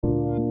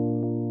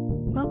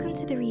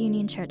Welcome to the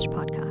Reunion Church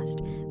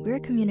podcast. We're a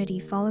community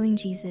following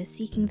Jesus,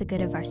 seeking the good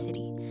of our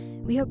city.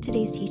 We hope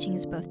today's teaching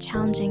is both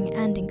challenging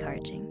and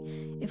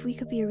encouraging. If we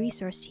could be a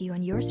resource to you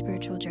on your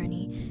spiritual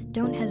journey,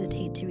 don't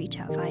hesitate to reach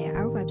out via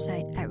our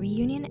website at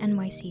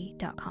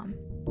reunionnyc.com.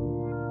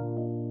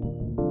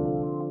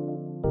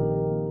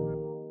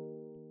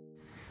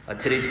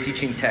 Today's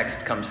teaching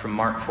text comes from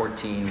Mark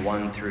 14,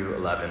 1 through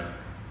 11.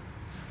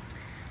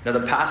 Now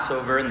the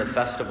Passover and the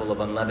festival of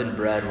unleavened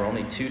bread were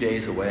only 2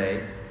 days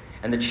away,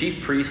 and the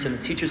chief priests and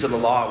the teachers of the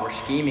law were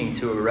scheming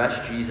to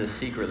arrest Jesus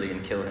secretly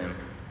and kill him.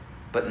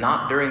 But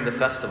not during the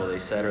festival, they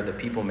said, or the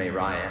people may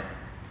riot.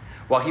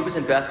 While he was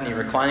in Bethany,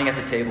 reclining at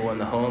the table in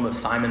the home of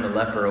Simon the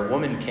leper, a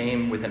woman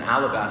came with an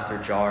alabaster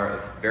jar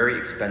of very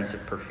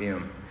expensive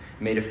perfume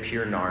made of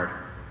pure nard.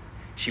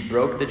 She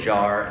broke the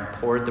jar and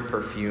poured the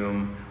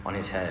perfume on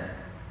his head.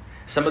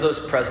 Some of those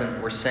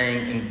present were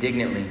saying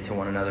indignantly to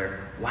one another,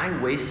 Why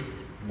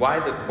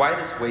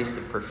this waste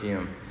of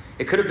perfume?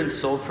 It could have been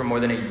sold for more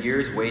than a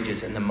year's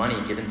wages and the money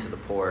given to the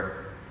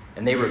poor.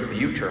 And they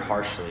rebuked her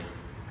harshly.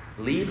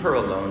 Leave her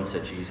alone,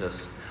 said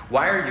Jesus.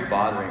 Why are you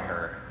bothering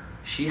her?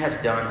 She has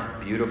done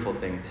a beautiful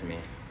thing to me.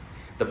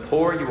 The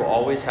poor you will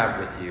always have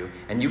with you,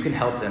 and you can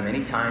help them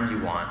anytime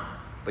you want,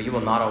 but you will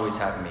not always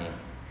have me.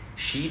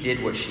 She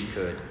did what she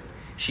could.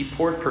 She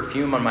poured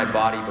perfume on my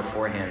body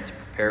beforehand to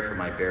prepare for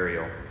my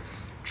burial.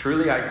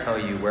 Truly I tell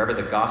you, wherever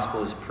the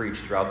gospel is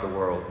preached throughout the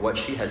world, what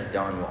she has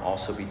done will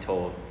also be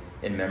told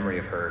in memory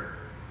of her.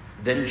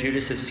 Then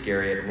Judas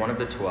Iscariot, one of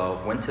the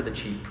 12, went to the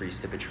chief priests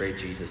to betray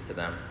Jesus to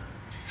them.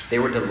 They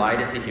were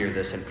delighted to hear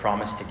this and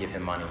promised to give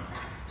him money.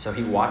 So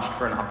he watched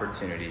for an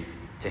opportunity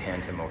to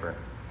hand him over.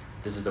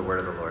 This is the word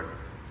of the Lord.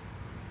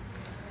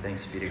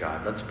 Thanks be to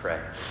God. Let's pray.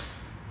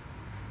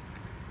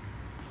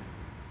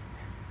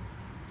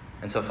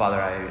 And so,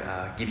 Father,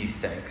 I give you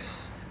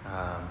thanks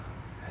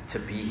to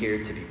be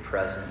here, to be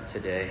present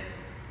today.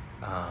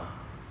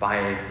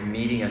 By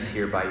meeting us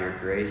here by your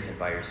grace and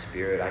by your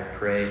Spirit, I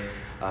pray,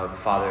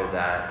 Father,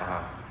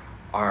 that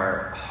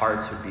our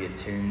hearts would be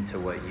attuned to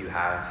what you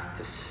have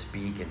to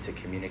speak and to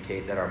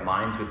communicate, that our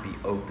minds would be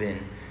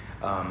open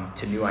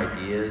to new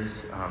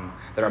ideas,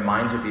 that our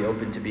minds would be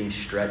open to being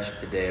stretched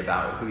today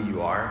about who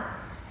you are,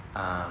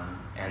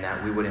 and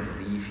that we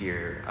wouldn't leave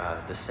here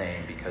the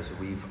same because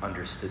we've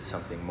understood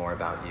something more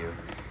about you.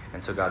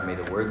 And so, God, may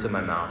the words of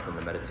my mouth and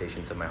the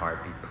meditations of my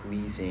heart be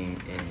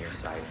pleasing in your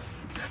sight.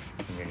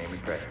 In your name we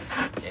pray.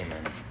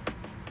 Amen.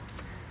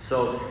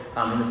 So,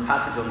 in this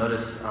passage, you'll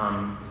notice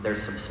there's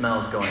some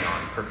smells going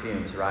on,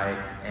 perfumes, right?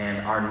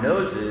 And our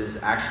noses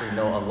actually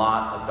know a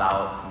lot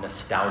about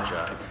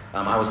nostalgia.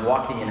 I was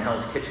walking in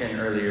Hell's Kitchen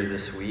earlier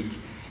this week,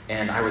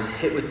 and I was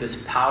hit with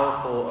this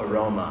powerful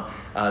aroma.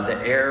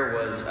 The air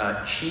was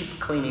cheap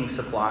cleaning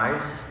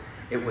supplies.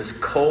 It was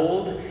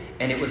cold,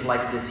 and it was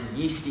like this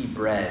yeasty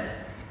bread.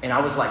 And I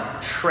was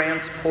like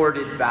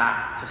transported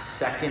back to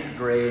second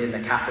grade in the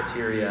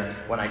cafeteria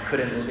when I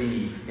couldn't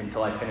leave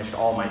until I finished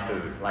all my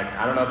food. Like,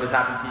 I don't know if this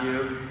happened to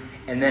you.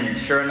 And then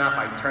sure enough,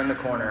 I turned the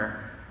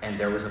corner and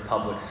there was a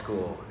public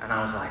school. And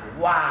I was like,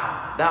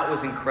 wow, that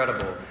was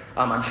incredible.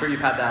 I'm sure you've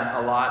had that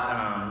a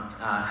lot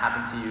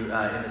happen to you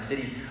in the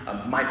city.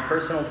 My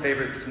personal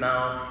favorite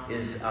smell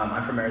is,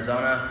 I'm from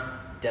Arizona,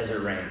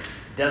 desert rain.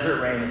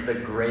 Desert rain is the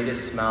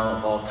greatest smell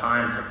of all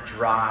time. It's like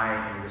dry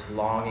and you're just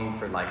longing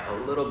for like a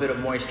little bit of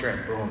moisture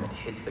and boom, it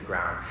hits the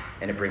ground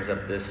and it brings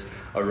up this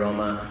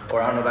aroma.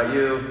 Or I don't know about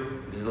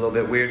you, this is a little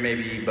bit weird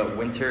maybe, but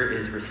winter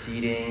is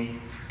receding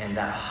and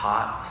that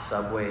hot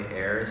subway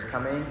air is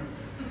coming.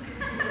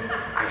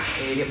 I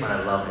hate it, but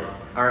I love it.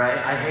 All right?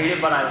 I hate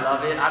it, but I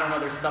love it. I don't know,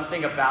 there's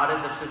something about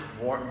it that just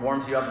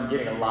warms you up. I'm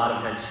getting a lot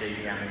of head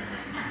shaking at me.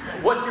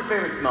 What's your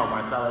favorite smell,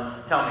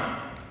 Marcellus? Tell me.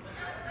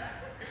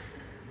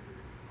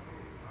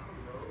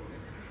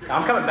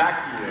 I'm coming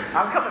back to you.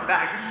 I'm coming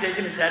back. He's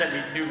shaking his head at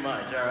me too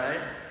much, all right?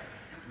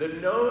 The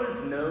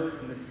nose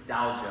knows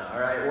nostalgia,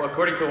 all right? Well,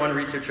 according to one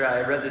researcher,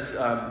 I read this in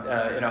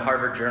a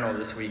Harvard journal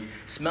this week.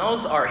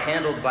 Smells are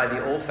handled by the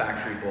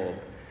olfactory bulb,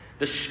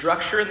 the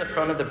structure in the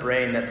front of the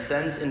brain that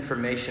sends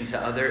information to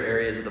other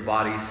areas of the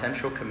body's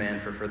central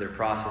command for further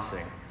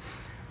processing.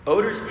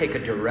 Odors take a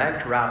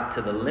direct route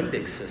to the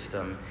limbic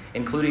system,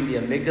 including the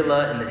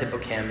amygdala and the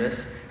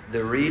hippocampus,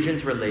 the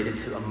regions related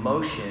to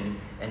emotion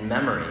and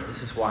memory.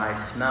 This is why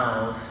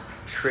smells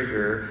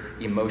trigger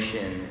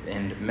emotion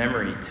and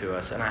memory to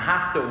us. And I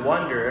have to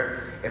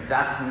wonder if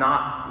that's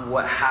not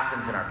what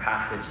happens in our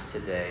passage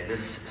today.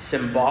 This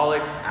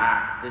symbolic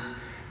act, this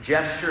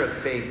gesture of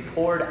faith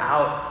poured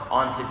out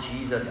onto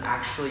Jesus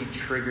actually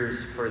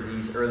triggers for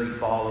these early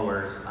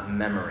followers a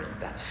memory,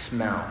 that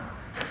smell.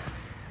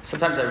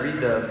 Sometimes I read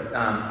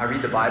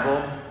the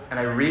Bible and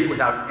I read it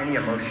without any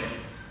emotion.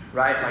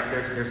 Right? Like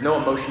there's no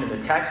emotion in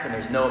the text and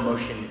there's no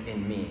emotion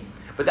in me.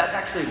 But that's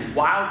actually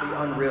wildly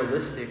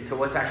unrealistic to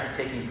what's actually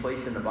taking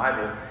place in the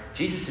Bible.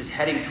 Jesus is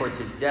heading towards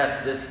his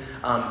death. This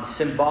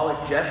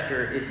symbolic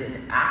gesture is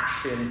in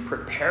action,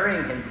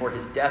 preparing him for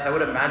his death. I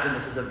would imagine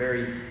this is a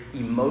very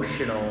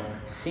emotional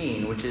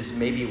scene, which is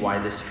maybe why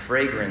this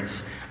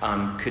fragrance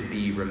could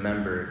be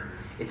remembered.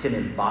 It's an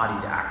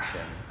embodied action.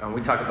 And we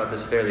talk about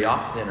this fairly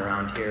often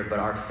around here, but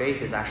our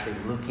faith is actually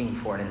looking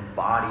for an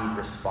embodied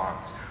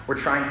response. We're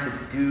trying to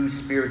do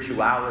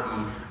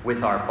spirituality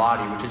with our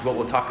body, which is what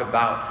we'll talk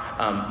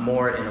about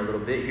more in a little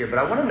bit here. But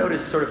I want to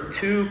notice sort of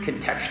two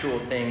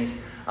contextual things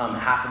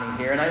happening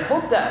here. And I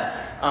hope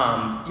that,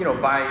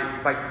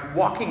 by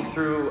walking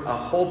through a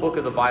whole book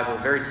of the Bible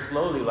very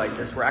slowly like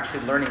this, we're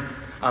actually learning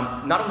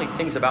not only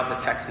things about the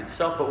text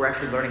itself, but we're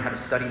actually learning how to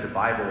study the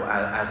Bible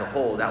as a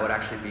whole. That would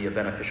actually be a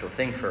beneficial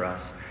thing for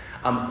us.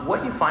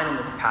 What you find in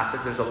this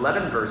passage, there's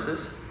 11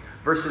 verses.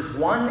 Verses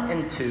 1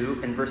 and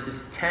 2 and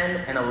verses 10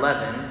 and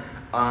 11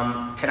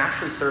 can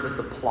actually serve as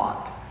the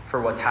plot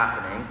for what's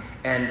happening.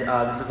 And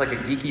this is like a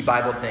geeky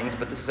Bible things,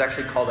 but this is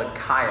actually called a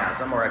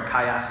chiasm or a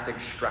chiastic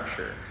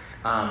structure.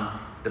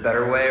 The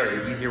better way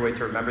or the easier way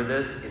to remember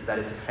this is that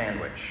it's a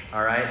sandwich,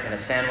 all right? In a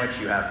sandwich,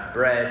 you have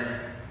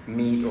bread,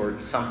 meat or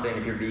something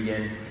if you're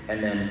vegan,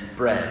 and then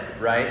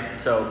bread, right?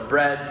 So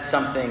bread,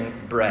 something,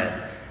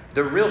 bread.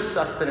 The real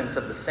sustenance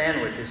of the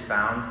sandwich is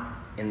found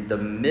in the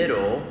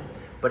middle,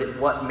 but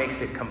what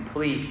makes it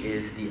complete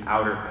is the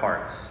outer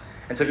parts.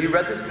 And so if you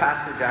read this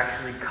passage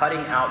actually cutting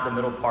out the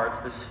middle parts,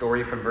 this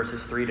story from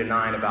verses 3 to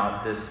 9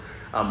 about this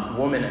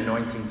woman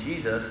anointing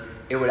Jesus,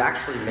 it would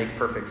actually make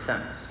perfect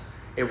sense.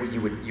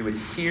 You would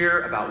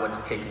hear about what's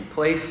taking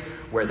place,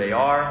 where they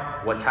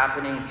are, what's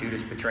happening,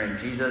 Judas betraying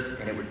Jesus,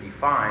 and it would be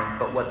fine.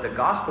 But what the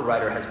gospel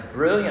writer has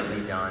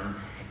brilliantly done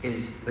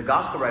is the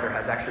gospel writer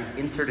has actually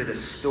inserted a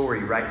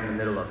story right in the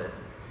middle of it.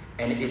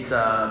 And it's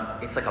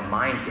like a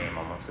mind game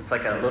almost. It's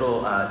like a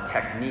little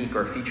technique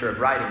or feature of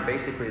writing.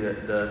 Basically,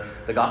 the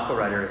gospel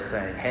writer is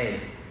saying,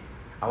 hey,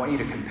 I want you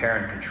to compare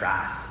and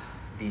contrast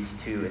these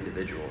two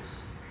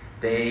individuals.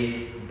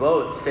 They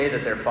both say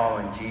that they're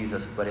following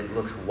Jesus, but it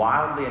looks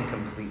wildly and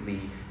completely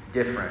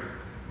different.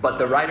 But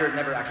the writer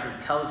never actually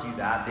tells you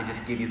that. They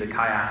just give you the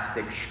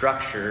chiastic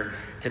structure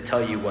to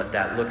tell you what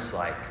that looks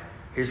like.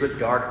 Here's what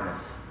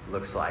darkness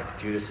looks like,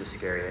 Judas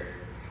Iscariot.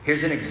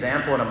 Here's an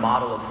example and a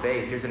model of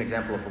faith. Here's an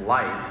example of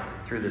light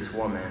through this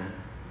woman.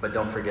 But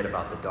don't forget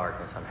about the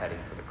darkness. I'm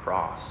heading to the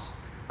cross.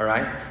 All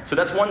right? So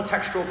that's one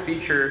textual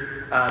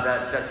feature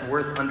that's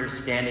worth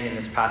understanding in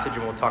this passage,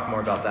 and we'll talk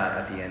more about that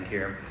at the end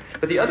here.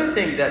 But the other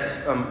thing that's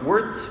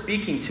worth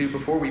speaking to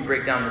before we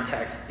break down the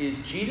text is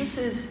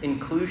Jesus'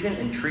 inclusion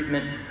and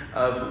treatment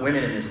of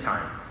women in this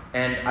time.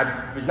 And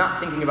I was not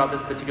thinking about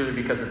this particularly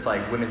because it's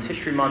like Women's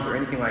History Month or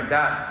anything like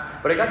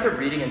that, but I got to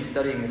reading and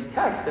studying this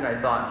text, and I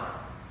thought,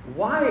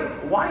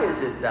 why is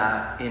it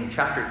that in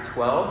chapter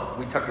 12,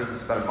 we talked about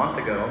this about a month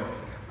ago,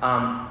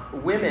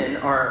 women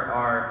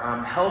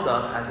are held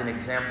up as an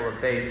example of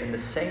faith, and the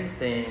same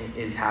thing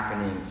is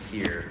happening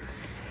here.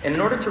 And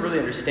in order to really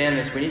understand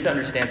this, we need to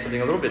understand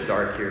something a little bit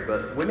dark here,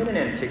 but women in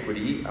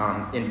antiquity,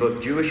 in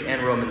both Jewish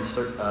and Roman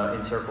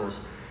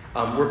circles,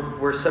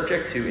 were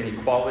subject to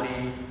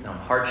inequality,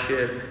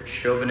 hardship,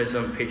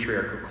 chauvinism,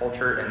 patriarchal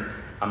culture, and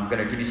I'm going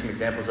to give you some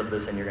examples of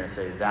this, and you're going to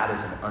say, that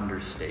is an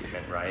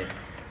understatement, right?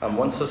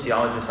 One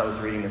sociologist I was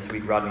reading this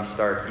week, Rodney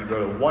Stark, he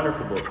wrote a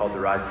wonderful book called The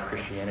Rise of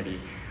Christianity.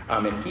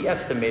 And he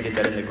estimated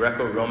that in the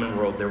Greco-Roman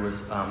world, there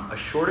was a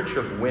shortage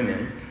of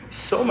women,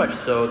 so much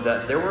so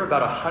that there were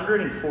about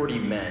 140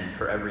 men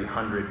for every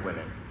 100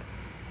 women.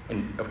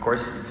 And of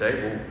course, you'd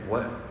say,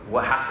 well,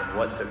 what happened?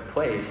 What took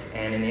place?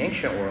 And in the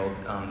ancient world,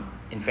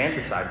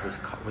 infanticide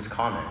was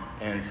common.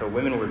 And so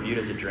women were viewed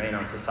as a drain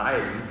on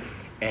society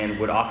and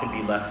would often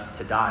be left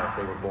to die if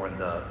they were born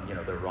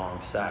the wrong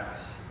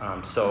sex.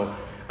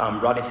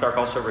 Rodney Stark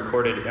also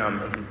recorded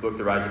in his book,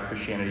 The Rise of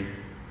Christianity,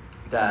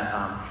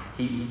 that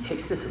he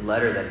takes this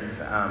letter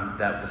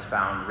that was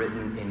found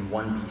written in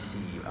 1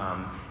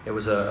 BC. It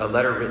was a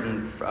letter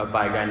written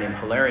by a guy named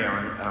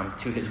Hilarion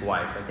to his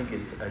wife. I think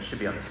it should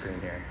be on the screen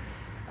here.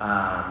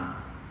 I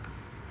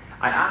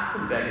ask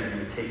and beg of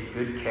you to take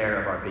good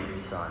care of our baby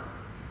son.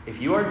 If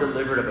you are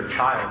delivered of a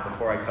child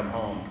before I come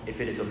home,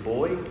 if it is a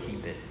boy,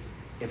 keep it.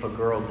 If a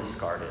girl,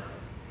 discard it.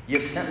 You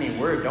have sent me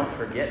word, don't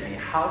forget me.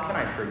 How can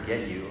I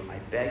forget you? I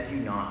beg you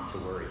not to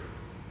worry.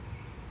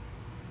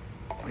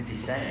 What is he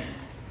saying?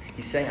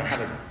 He's saying, I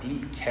have a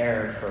deep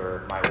care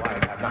for my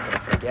wife. I'm not going to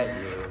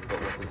forget you. But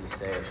what does he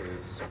say of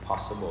his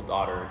possible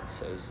daughter? He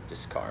says,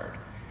 discard.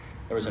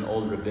 There was an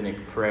old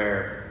rabbinic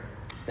prayer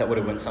that would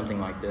have went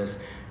something like this.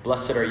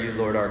 Blessed are you,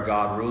 Lord our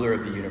God, ruler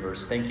of the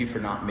universe. Thank you for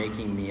not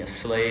making me a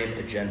slave,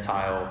 a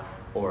Gentile,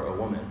 or a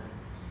woman.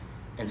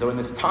 And so in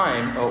this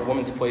time, a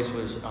woman's place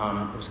was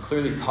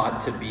clearly thought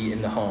to be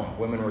in the home.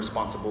 Women were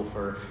responsible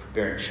for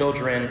bearing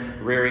children,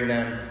 rearing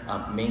them,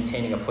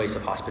 maintaining a place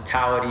of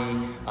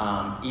hospitality.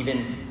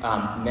 Even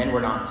men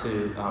were not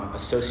to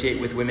associate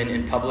with women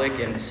in public.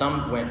 And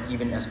some went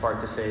even as far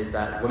to say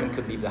that women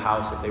could leave the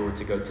house if they were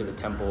to go to the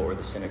temple or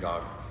the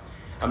synagogue.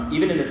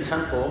 Even in the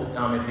temple,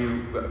 if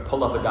you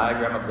pull up a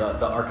diagram of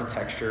the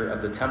architecture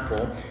of the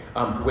temple,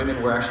 women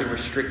were actually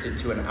restricted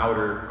to an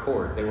outer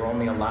court. They were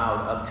only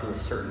allowed up to a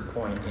certain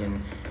point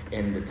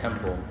in the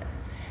temple.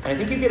 And I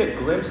think you get a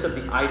glimpse of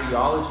the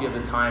ideology of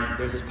the time.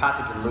 There's this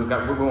passage in Luke.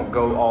 We won't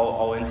go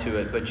all into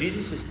it. But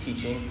Jesus is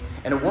teaching,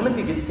 and a woman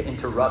begins to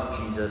interrupt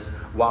Jesus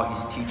while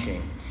he's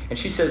teaching. And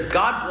she says,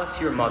 "God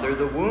bless your mother,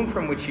 the womb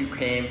from which you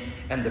came,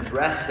 and the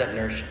breast that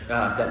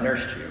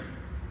nursed you."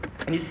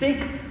 And you'd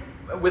think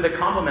with a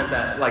compliment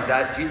like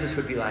that, Jesus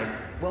would be like,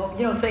 "Well,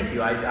 thank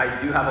you. I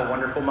do have a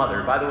wonderful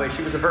mother. By the way,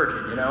 she was a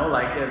virgin,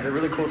 like a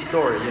really cool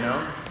story,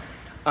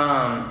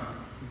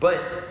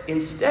 But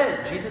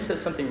instead, Jesus says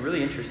something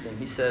really interesting.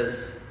 He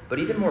says, "But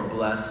even more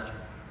blessed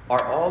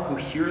are all who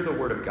hear the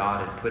word of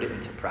God and put it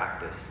into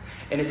practice."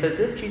 And it's as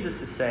if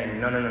Jesus is saying,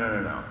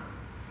 no.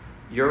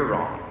 You're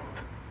wrong.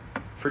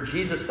 For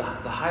Jesus, the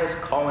highest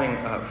calling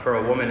for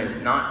a woman is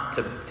not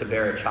to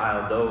bear a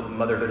child, though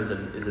motherhood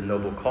is a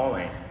noble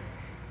calling.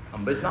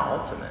 But it's not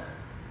ultimate.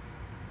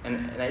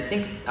 And I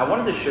think I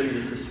wanted to show you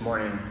this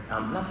morning,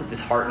 not to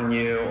dishearten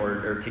you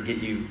or to get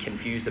you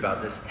confused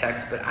about this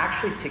text, but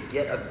actually to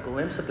get a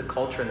glimpse of the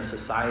culture and the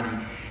society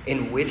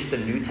in which the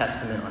New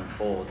Testament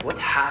unfolds. What's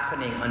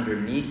happening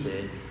underneath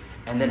it,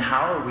 and then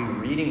how are we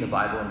reading the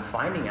Bible and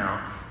finding out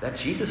that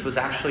Jesus was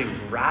actually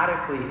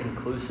radically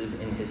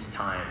inclusive in his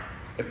time,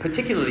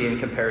 particularly in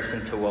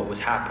comparison to what was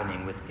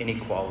happening with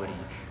inequality,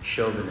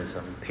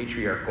 chauvinism,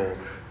 patriarchal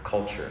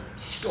culture.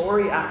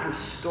 Story after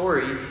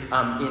story,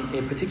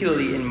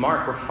 particularly in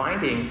Mark, we're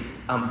finding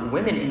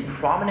women in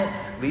prominent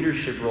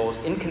leadership roles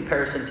in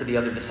comparison to the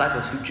other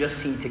disciples who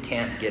just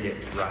can't get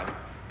it right.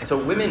 And so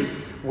women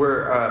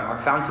are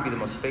found to be the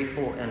most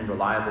faithful and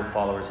reliable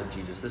followers of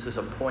Jesus. This is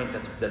a point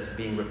that's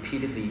being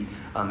repeatedly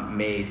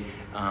made.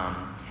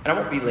 And I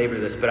won't belabor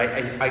this, but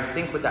I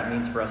think what that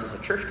means for us as a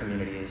church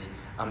community is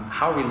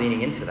how are we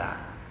leaning into that?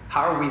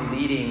 How are we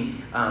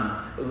leading?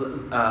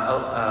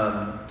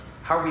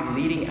 How are we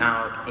leading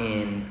out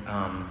in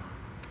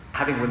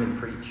having women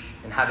preach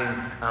and having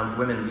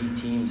women lead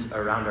teams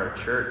around our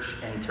church,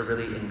 and to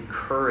really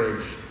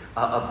encourage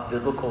a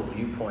biblical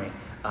viewpoint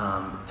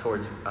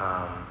towards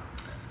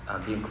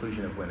the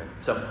inclusion of women.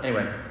 So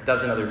anyway, that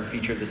was another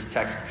feature of this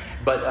text.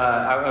 But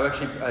I'll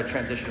actually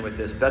transition with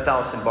this. Beth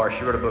Allison Barr,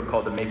 she wrote a book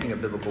called The Making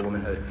of Biblical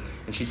Womanhood.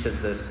 And she says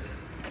this: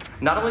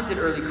 "Not only did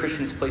early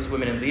Christians place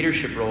women in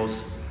leadership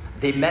roles,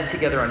 they met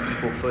together on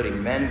equal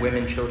footing, men,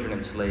 women, children,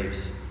 and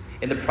slaves.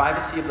 In the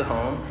privacy of the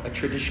home, a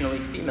traditionally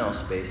female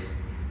space,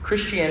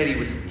 Christianity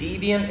was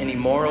deviant and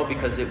immoral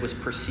because it was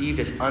perceived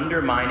as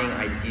undermining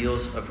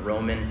ideals of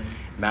Roman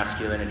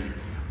masculinity."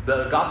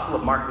 The Gospel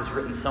of Mark was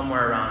written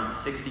somewhere around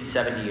 60,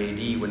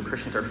 70 AD when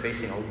Christians are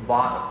facing a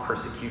lot of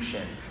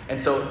persecution. And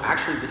so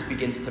actually this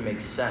begins to make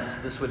sense.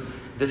 This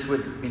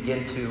would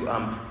begin to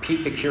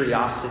pique the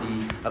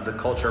curiosity of the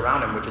culture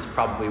around them, which is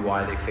probably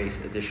why they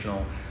faced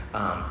additional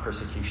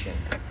persecution.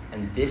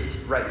 And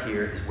this right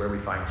here is where we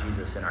find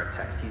Jesus in our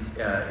text.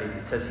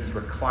 It says he's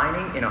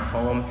reclining in a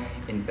home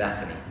in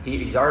Bethany.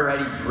 He's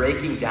already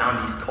breaking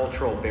down these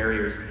cultural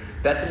barriers.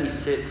 Bethany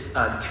sits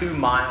 2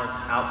 miles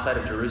outside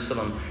of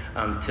Jerusalem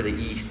to the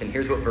east. And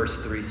here's what verse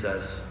 3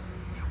 says.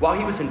 "While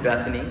he was in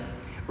Bethany,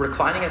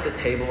 reclining at the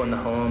table in the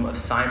home of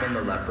Simon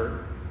the leper,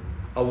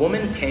 a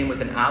woman came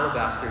with an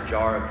alabaster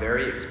jar of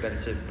very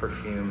expensive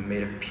perfume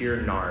made of pure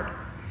nard.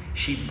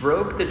 She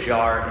broke the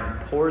jar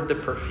and poured the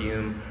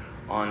perfume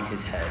on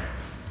his head."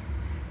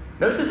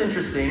 Notice this is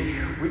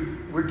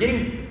interesting. We're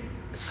getting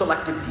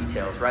selective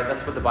details, right?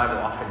 That's what the Bible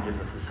often gives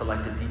us, is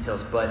selective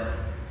details. But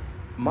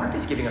Mark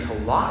is giving us a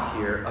lot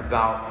here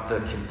about the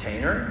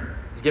container.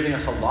 He's giving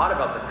us a lot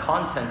about the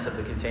contents of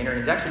the container, and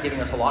he's actually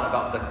giving us a lot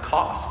about the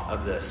cost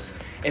of this.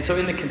 And so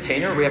in the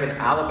container, we have an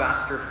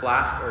alabaster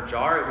flask or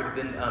jar. It would have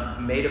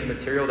been made of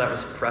material that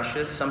was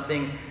precious,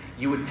 something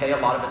you would pay a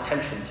lot of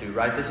attention to,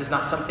 right? This is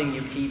not something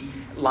you keep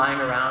lying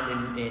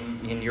around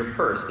in your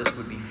purse. This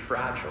would be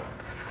fragile.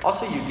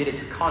 Also, you get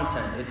its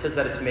content. It says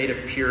that it's made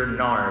of pure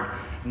nard.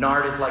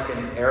 Nard is like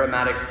an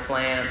aromatic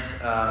plant.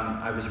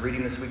 I was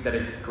reading this week that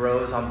it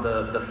grows on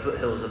the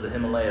foothills of the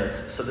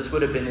Himalayas. So this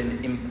would have been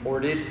an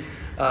imported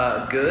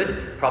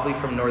good, probably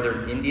from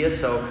northern India.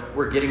 So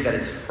we're getting that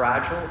it's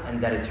fragile and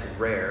that it's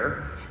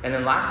rare. And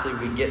then lastly,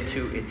 we get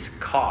to its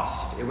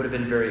cost. It would have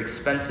been very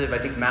expensive. I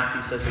think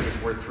Matthew says it was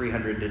worth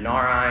 300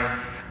 denarii.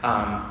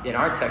 In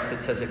our text,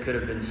 it says it could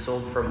have been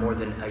sold for more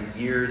than a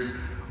year's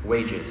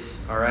wages.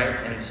 All right?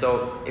 And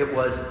so it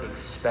was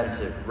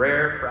expensive,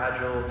 rare,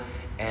 fragile,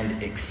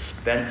 and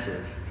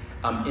expensive.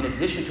 In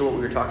addition to what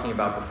we were talking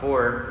about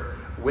before,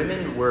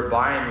 women were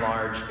by and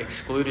large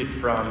excluded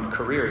from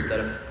careers that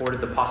afforded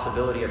the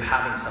possibility of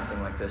having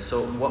something like this.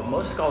 So what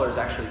most scholars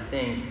actually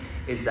think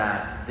is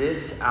that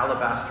this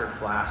alabaster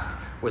flask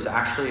was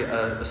actually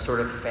a sort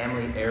of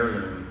family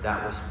heirloom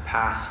that was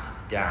passed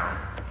down.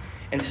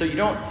 And so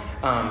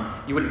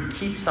you wouldn't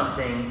keep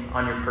something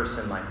on your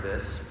person like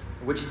this,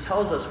 which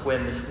tells us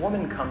when this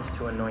woman comes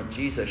to anoint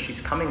Jesus, she's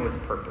coming with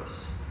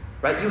purpose.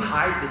 Right? You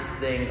hide this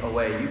thing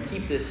away. You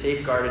keep this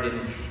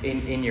safeguarded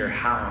in your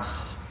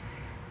house.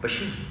 But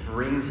she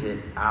brings it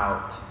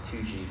out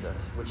to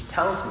Jesus, which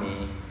tells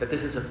me that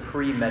this is a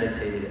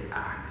premeditated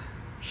act.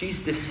 She's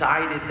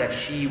decided that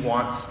she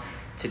wants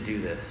to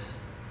do this.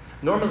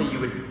 Normally, you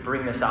would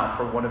bring this out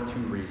for one of two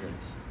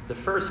reasons. The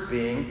first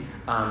being,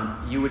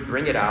 you would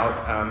bring it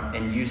out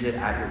and use it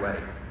at your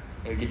wedding.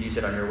 You could use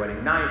it on your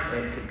wedding night.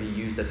 It could be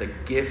used as a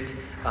gift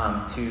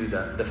to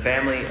the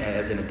family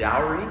as in a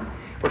dowry.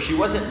 Or if she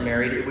wasn't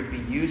married, it would be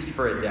used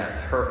for a death,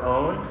 her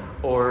own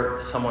or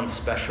someone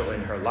special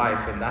in her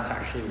life. And that's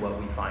actually what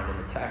we find in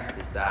the text,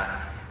 is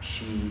that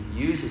she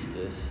uses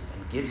this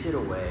and gives it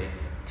away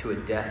to a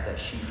death that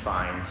she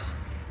finds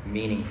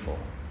meaningful.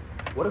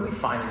 What are we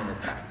finding in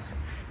the text?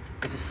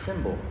 It's a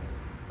symbol,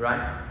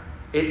 right?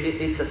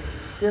 It's a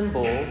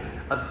symbol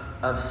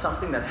of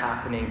something that's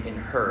happening in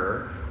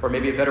her, or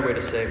maybe a better way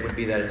to say it would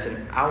be that it's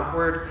an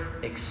outward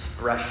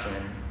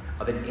expression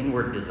of an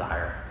inward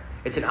desire.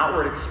 It's an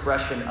outward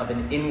expression of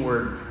an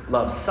inward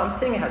love.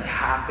 Something has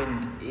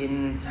happened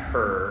in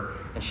her,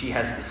 and she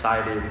has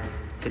decided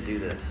to do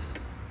this.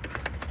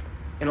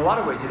 In a lot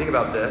of ways, you think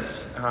about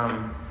this.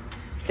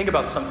 Think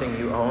about something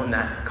you own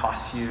that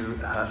costs you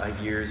a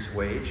year's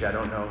wage. I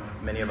don't know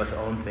if many of us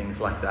own things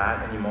like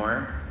that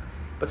anymore.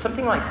 But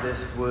something like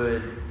this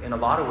would, in a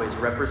lot of ways,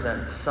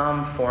 represent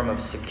some form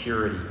of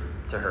security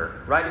to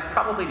her, right? It's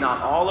probably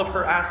not all of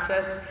her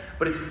assets,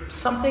 but it's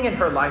something in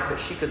her life that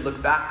she could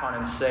look back on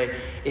and say,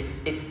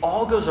 if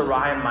all goes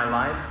awry in my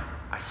life,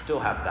 I still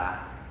have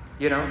that,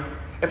 you know?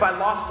 If I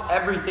lost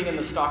everything in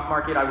the stock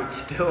market, I would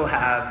still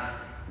have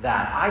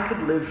that. I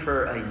could live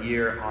for a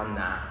year on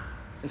that.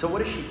 And so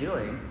what is she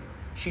doing?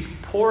 She's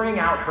pouring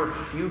out her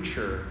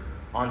future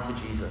onto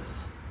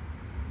Jesus.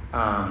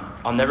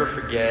 I'll never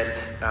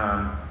forget,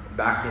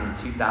 back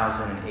in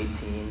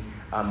 2018,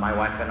 my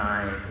wife and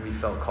I, we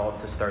felt called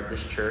to start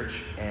this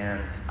church,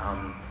 and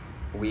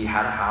we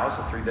had a house,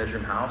 a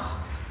 3-bedroom house,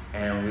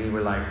 and we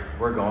were like,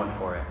 we're going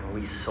for it. And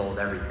we sold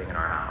everything in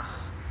our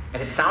house.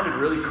 And it sounded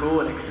really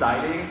cool and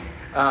exciting.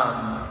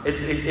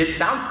 It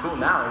sounds cool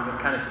now, even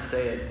kind of to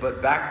say it,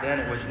 but back then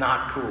it was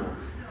not cool.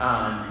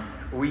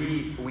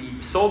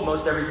 We sold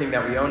most everything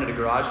that we owned at a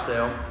garage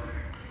sale,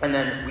 and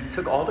then we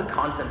took all the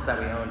contents that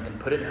we owned and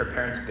put it in her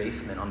parents'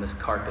 basement on this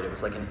carpet. It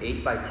was like an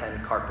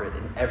 8x10 carpet,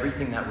 and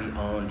everything that we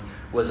owned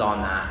was on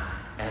that.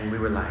 And we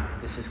were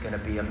like, this is going to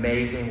be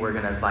amazing. We're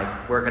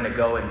going to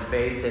go in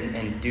faith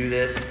and do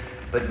this.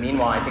 But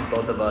meanwhile, I think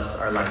both of us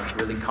are like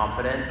really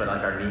confident, but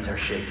like our knees are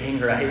shaking,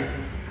 right?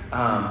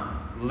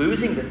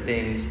 Losing the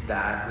things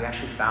that we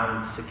actually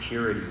found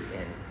security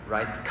in.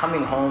 Right?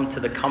 Coming home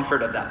to the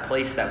comfort of that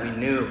place that we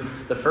knew,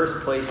 the first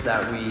place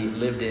that we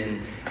lived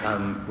in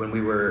when we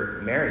were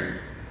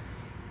married.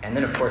 And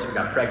then, of course, we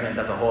got pregnant.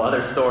 That's a whole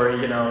other story,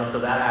 you know, so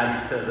that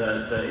adds to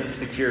the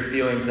insecure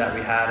feelings that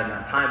we had in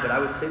that time. But I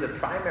would say the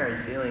primary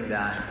feeling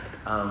that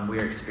we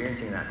were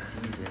experiencing in that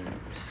season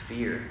was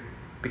fear.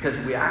 Because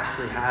we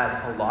actually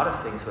had a lot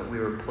of things that we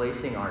were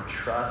placing our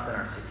trust and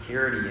our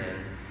security in,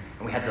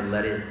 and we had to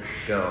let it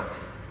go.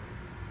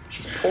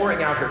 She's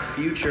pouring out her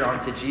future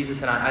onto Jesus,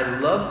 and I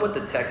love what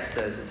the text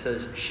says. It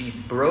says, she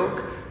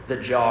broke the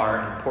jar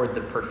and poured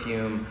the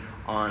perfume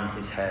on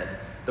his head.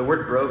 The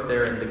word broke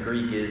there in the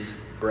Greek is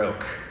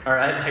broke, all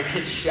right? Like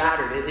it's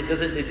shattered.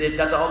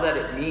 That's all that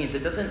it means.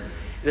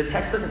 The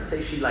text doesn't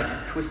say she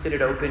like twisted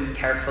it open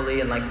carefully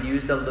and like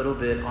used a little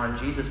bit on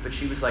Jesus, but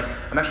she was like,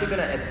 I'm actually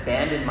going to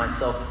abandon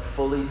myself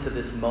fully to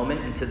this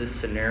moment and to this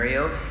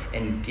scenario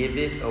and give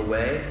it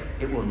away.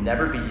 It will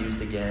never be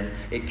used again.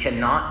 It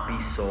cannot be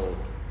sold.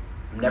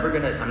 I'm never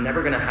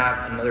gonna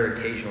have another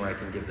occasion where I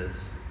can give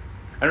this.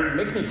 And it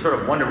makes me sort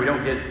of wonder. We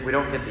don't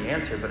get the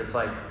answer, but it's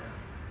like,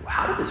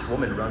 how did this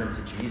woman run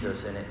into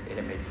Jesus and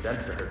it made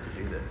sense to her to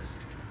do this?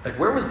 Like,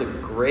 where was the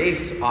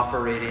grace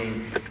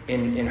operating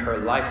in her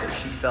life that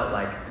she felt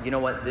like, you know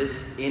what,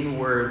 this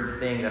inward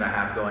thing that I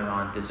have going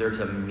on deserves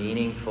a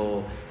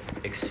meaningful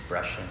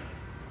expression?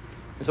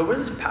 And so, what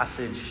does this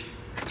passage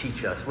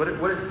teach us? What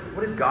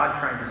is God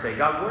trying to say?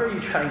 God, what are you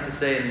trying to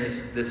say in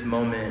this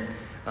moment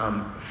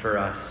for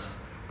us?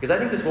 Because I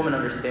think this woman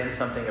understands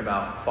something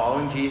about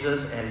following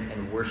Jesus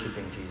and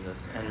worshiping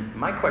Jesus. And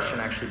my question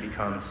actually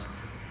becomes,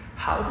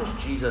 how does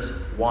Jesus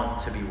want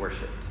to be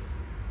worshipped?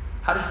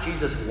 How does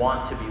Jesus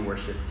want to be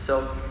worshipped?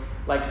 So,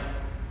 like,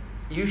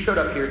 you showed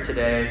up here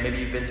today, maybe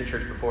you've been to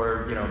church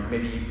before, you know,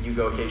 maybe you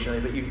go occasionally,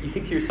 but you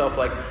think to yourself,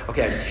 like,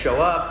 okay, I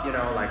show up, you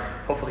know, like,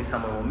 hopefully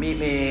someone will meet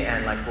me,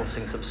 and, like, we'll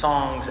sing some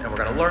songs, and we're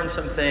going to learn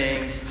some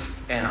things,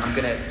 and I'm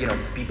going to, you know,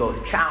 be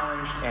both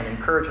challenged and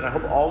encouraged, and I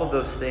hope all of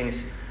those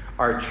things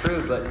are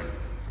true, but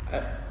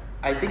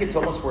I think it's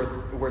almost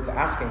worth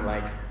asking,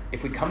 like,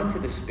 if we come into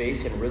this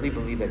space and really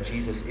believe that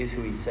Jesus is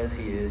who he says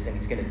he is, and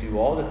he's going to do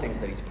all the things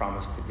that he's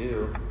promised to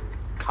do,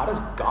 how does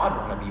God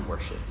want to be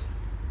worshipped?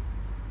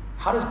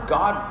 How does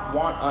God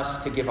want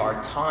us to give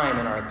our time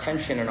and our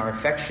attention and our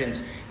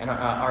affections and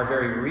our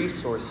very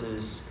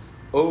resources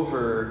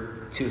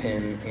over to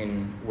him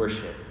in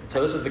worship?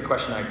 So this is the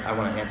question I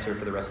want to answer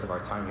for the rest of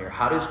our time here.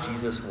 How does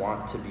Jesus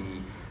want to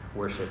be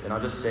worshipped? And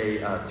I'll just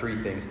say 3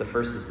 things. The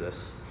first is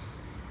this.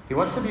 He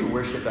wants to be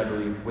worshipped, I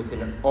believe, with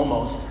an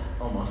almost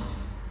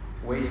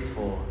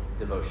wasteful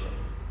devotion.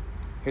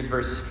 Here's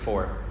verse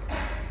 4.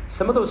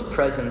 Some of those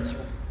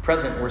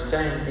present were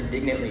saying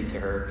indignantly to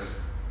her,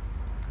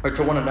 or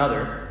to one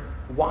another,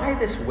 why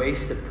this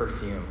waste of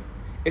perfume?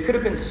 It could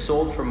have been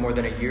sold for more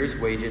than a year's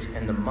wages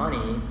and the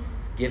money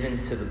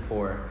given to the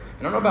poor.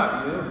 And I don't know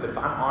about you, but if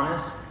I'm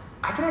honest,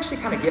 I can actually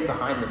kind of get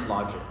behind this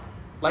logic.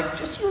 Like,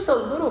 just use a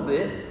little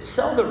bit,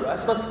 sell the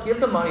rest, let's give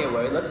the money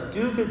away, let's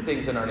do good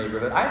things in our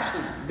neighborhood.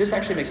 This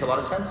actually makes a lot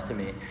of sense to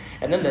me.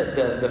 And then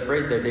the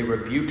phrase there, they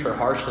rebuked her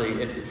harshly,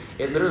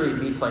 it literally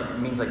means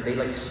like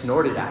they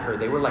snorted at her.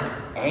 They were like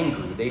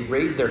angry. They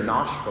raised their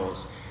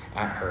nostrils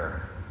at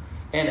her.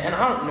 And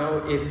I don't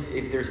know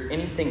if there's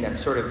anything that's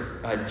sort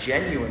of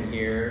genuine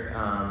here,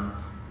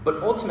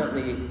 but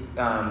ultimately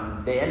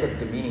they end up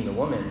demeaning the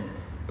woman.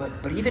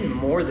 But even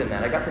more than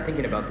that, I got to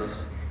thinking about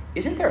this.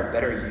 Isn't there a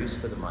better use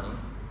for the money?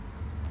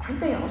 Aren't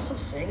they also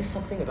saying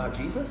something about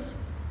Jesus?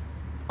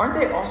 Aren't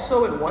they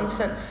also, in one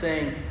sense,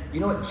 saying, you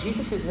know what,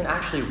 Jesus isn't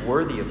actually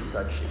worthy of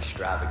such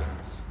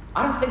extravagance.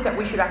 I don't think that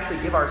we should actually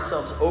give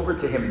ourselves over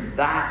to him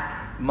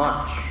that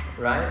much,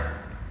 right?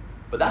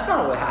 But that's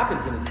not what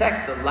happens in the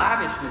text. The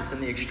lavishness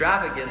and the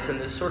extravagance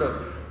and this sort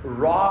of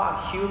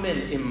raw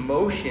human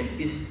emotion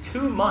is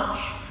too much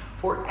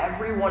for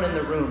everyone in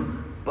the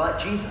room but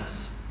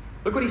Jesus.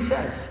 Look what he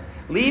says.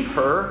 Leave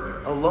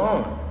her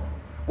alone.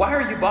 Why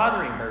are you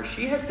bothering her?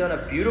 She has done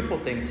a beautiful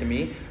thing to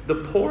me. The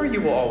poor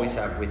you will always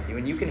have with you,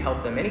 and you can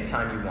help them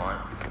anytime you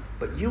want,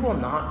 but you will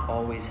not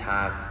always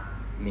have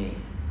me.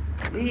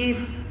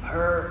 Leave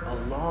her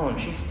alone.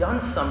 She's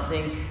done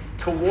something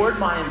toward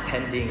my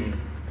impending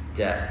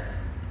death.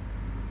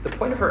 The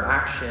point of her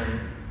action,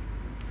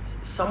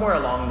 somewhere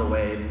along the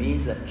way,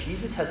 means that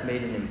Jesus has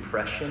made an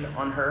impression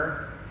on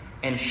her,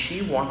 and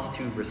she wants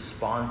to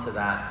respond to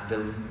that,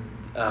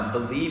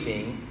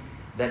 believing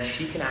that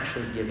she can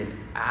actually give an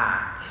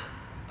act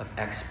of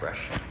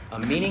expression. A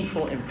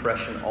meaningful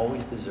impression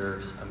always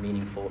deserves a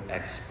meaningful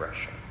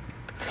expression.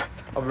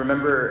 I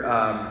remember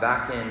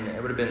back in,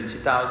 it would have been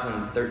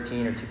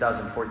 2013 or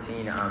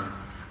 2014,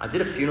 I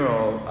did a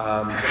funeral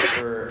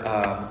for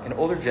an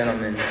older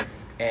gentleman,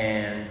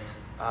 and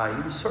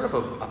he was sort of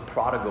a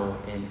prodigal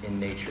in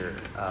nature.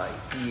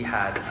 He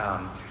had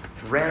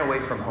ran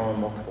away from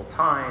home multiple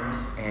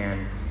times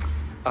and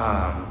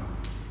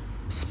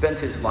spent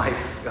his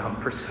life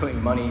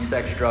pursuing money,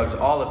 sex, drugs,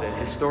 all of it.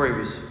 His story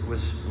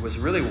was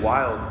really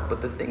wild,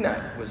 but the thing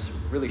that was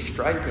really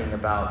striking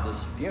about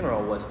this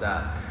funeral was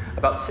that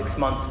about 6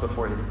 months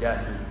before his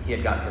death, he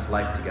had gotten his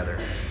life together.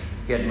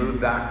 He had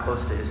moved back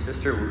close to his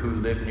sister, who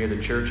lived near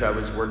the church I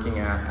was working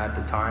at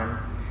the time,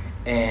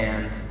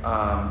 and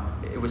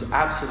it was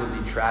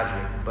absolutely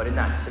tragic. But in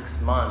that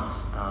 6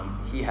 months,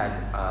 he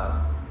had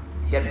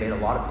made a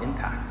lot of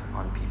impact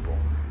on people,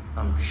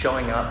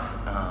 showing up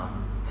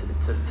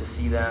to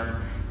see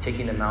them,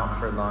 taking them out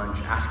for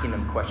lunch, asking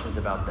them questions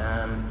about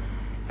them.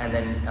 And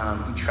then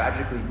he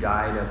tragically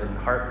died of a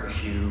heart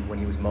issue when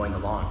he was mowing the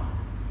lawn.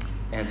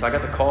 And so I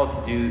got the call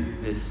to do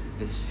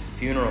this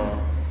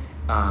funeral,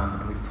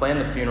 and we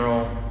planned the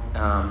funeral,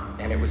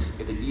 and it was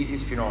the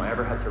easiest funeral I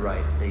ever had to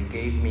write. They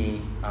gave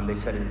me, they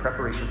said in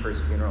preparation for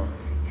his funeral,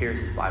 here's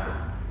his Bible.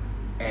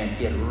 And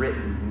he had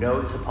written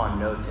notes upon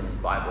notes in his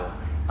Bible,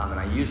 and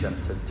I used them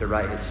to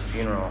write his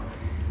funeral.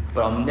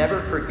 But I'll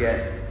never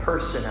forget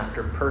person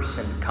after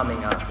person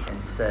coming up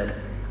and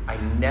said, I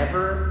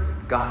never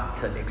got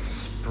to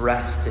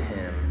express to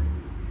him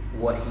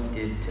what he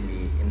did to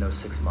me in those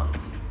 6 months.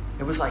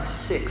 It was like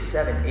 6,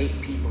 7,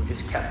 8 people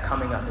just kept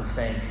coming up and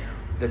saying,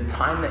 the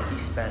time that he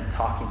spent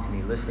talking to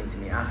me, listening to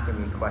me,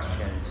 asking me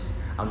questions,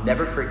 I'll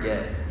never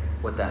forget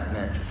what that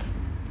meant.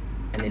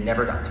 And they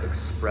never got to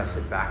express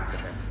it back to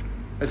him.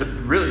 It was a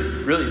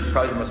really, really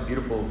probably the most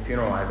beautiful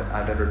funeral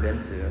I've ever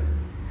been to.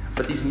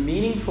 But these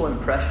meaningful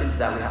impressions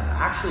that we have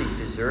actually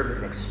deserve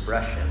an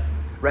expression,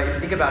 right? If you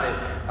think about it,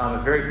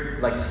 a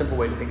very simple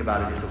way to think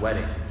about it is a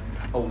wedding.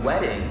 A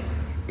wedding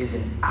is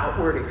an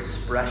outward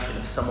expression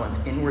of someone's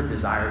inward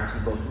desire to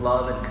both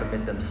love and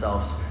commit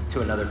themselves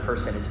to another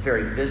person. It's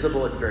very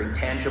visible, it's very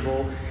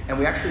tangible, and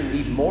we actually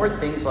need more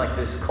things like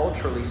this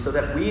culturally so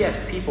that we as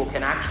people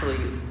can actually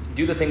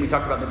do the thing we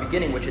talked about in the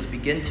beginning, which is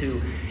begin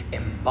to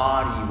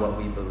embody what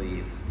we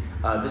believe.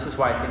 This is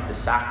why I think the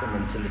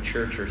sacraments in the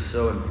church are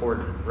so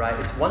important, right?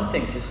 It's one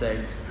thing to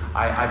say,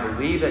 I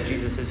believe that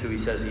Jesus is who he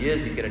says he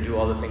is. He's going to do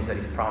all the things that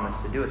he's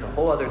promised to do. It's a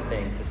whole other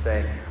thing to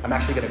say, I'm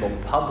actually going to go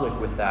public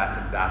with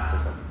that in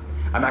baptism.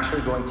 I'm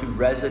actually going to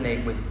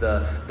resonate with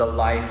the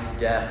life,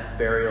 death,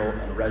 burial,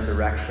 and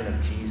resurrection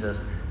of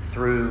Jesus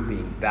through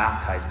being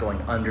baptized,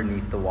 going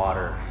underneath the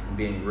water, and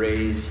being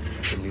raised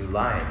to new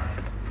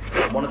life.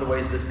 One of the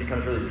ways this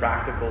becomes really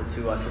practical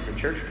to us as a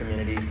church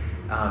community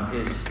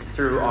is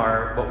through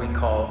our what we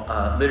call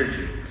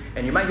liturgy.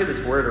 And you might hear this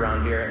word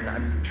around here, and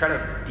I'm trying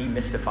to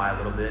demystify a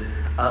little bit.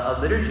 A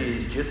liturgy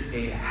is just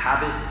a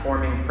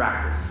habit-forming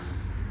practice.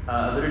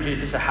 A liturgy is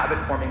just a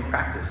habit-forming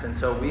practice. And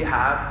so we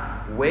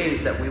have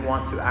ways that we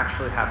want to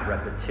actually have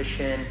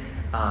repetition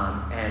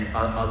and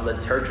a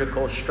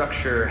liturgical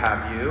structure,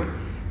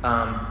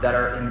 that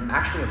are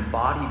actually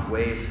embodied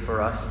ways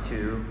for us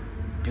to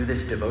do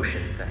this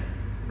devotion thing,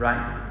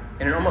 right?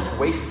 In an almost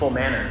wasteful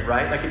manner,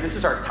 right? Like, this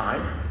is our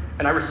time,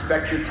 and I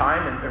respect your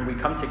time, and we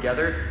come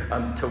together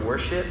to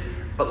worship,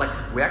 But like,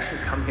 we actually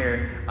come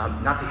here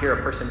not to hear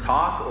a person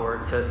talk or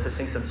to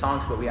sing some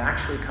songs, but we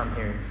actually come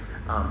here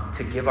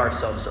to give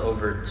ourselves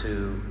over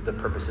to the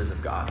purposes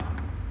of God,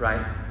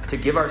 right? To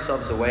give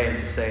ourselves away and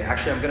to say,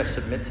 actually, I'm going to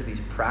submit to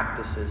these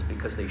practices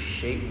because they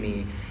shape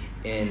me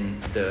in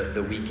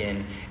the week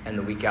in and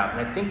the week out.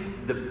 And I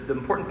think the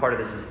important part of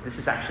this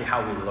is actually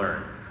how we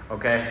learn,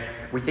 okay?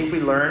 We think we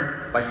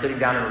learn by sitting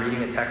down and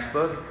reading a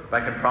textbook,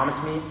 but I can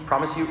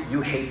promise you,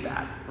 you hate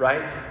that,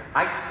 right?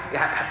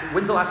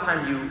 When's the last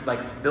time you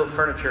built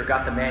furniture,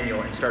 got the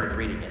manual, and started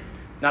reading it?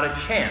 Not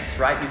a chance,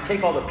 right? You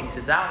take all the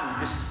pieces out and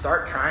you just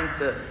start trying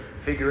to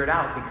figure it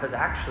out, because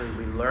actually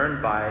we learn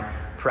by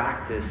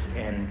practice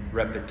and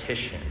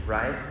repetition,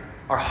 right?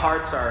 Our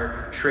hearts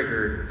are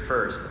triggered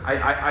first.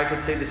 I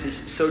could say this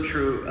is so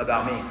true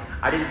about me.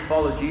 I didn't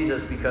follow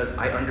Jesus because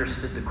I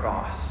understood the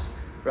cross,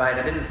 right?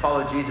 I didn't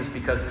follow Jesus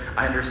because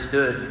I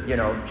understood,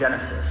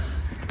 Genesis.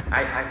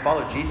 I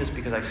followed Jesus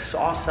because I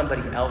saw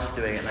somebody else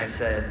doing it, and I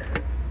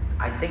said,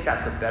 I think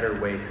that's a better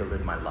way to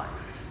live my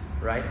life,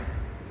 right?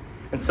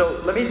 And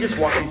so let me just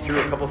walk you through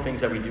a couple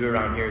things that we do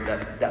around here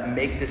that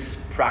make this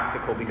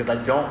practical, because I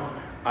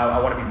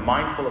want to be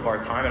mindful of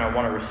our time and I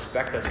want to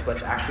respect us,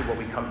 but actually what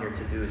we come here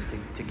to do is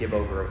to give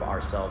over of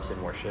ourselves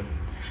in worship.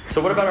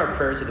 So what about our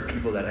prayers of the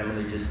people that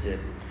Emily just did?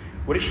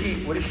 What is she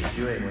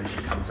doing when she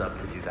comes up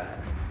to do that?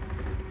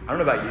 I don't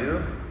know about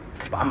you,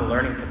 but I'm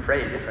learning to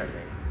pray differently,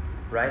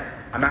 right?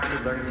 I'm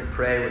actually learning to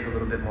pray with a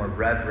little bit more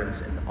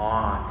reverence and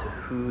awe to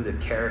who the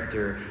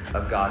character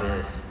of God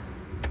is.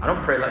 I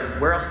don't pray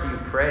where else do you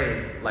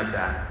pray like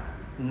that?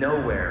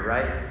 Nowhere,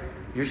 right?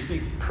 You're just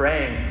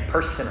praying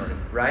personally,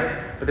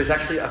 right? But there's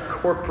actually a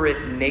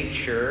corporate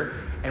nature,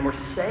 and we're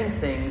saying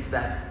things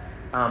that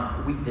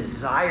we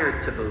desire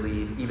to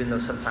believe, even though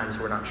sometimes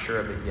we're not sure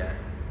of it yet,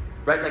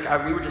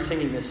 right? We were just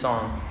singing this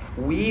song,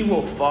 "We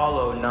will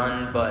follow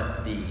none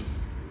but thee."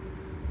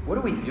 What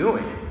are we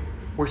doing?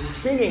 We're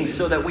singing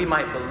so that we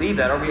might believe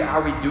that.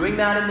 Are we doing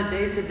that in the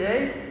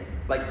day-to-day?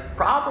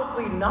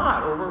 Probably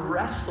not, or we're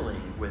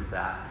wrestling with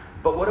that.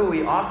 But what are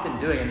we often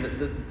doing?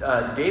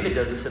 And David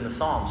does this in the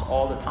Psalms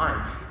all the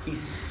time.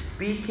 He's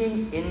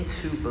speaking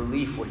into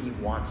belief what he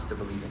wants to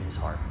believe in his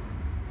heart.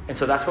 And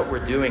so that's what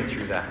we're doing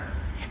through that.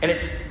 And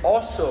it's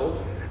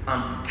also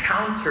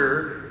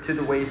counter to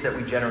the ways that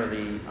we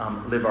generally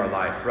live our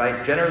life,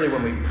 right? Generally,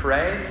 when we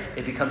pray,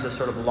 it becomes a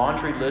sort of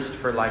laundry list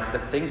for the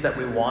things that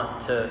we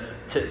want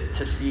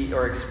to see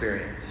or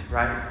experience,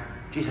 right?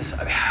 Jesus,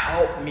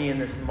 help me in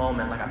this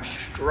moment. I'm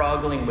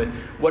struggling with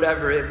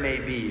whatever it may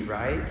be,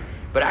 right?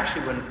 But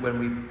actually, when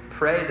we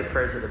pray the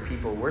prayers of the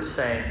people, we're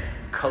saying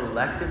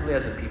collectively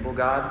as a people,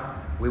 God,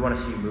 we want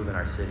to see you move in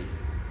our city.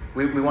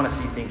 We want to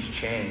see things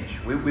change.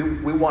 We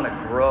want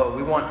to grow.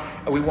 We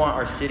want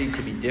our city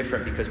to be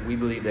different because we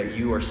believe that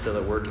you are still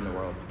at work in the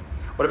world.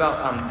 What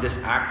about this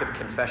act of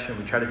confession?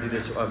 We try to do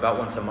this about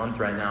once a month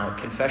right now.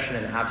 Confession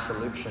and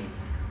absolution.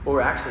 What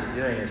we're actually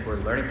doing is we're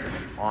learning to be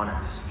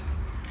honest.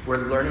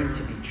 We're learning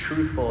to be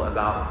truthful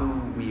about who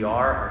we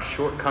are, our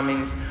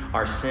shortcomings,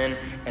 our sin.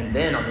 And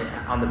then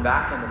on the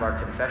back end of our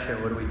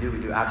confession, what do? We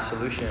do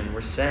absolution.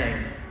 We're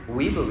saying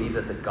we believe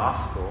that the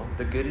gospel,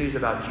 the good news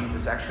about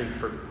Jesus, actually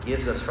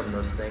forgives us from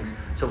those things,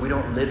 so we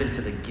don't live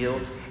into the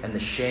guilt and the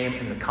shame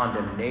and the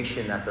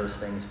condemnation that those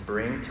things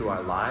bring to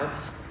our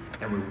lives,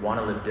 and we want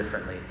to live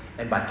differently.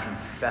 And by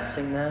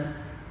confessing them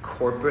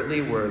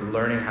corporately, we're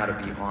learning how to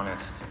be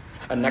honest.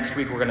 Next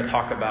week, we're going to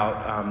talk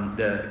about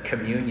the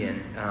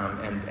communion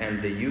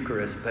and the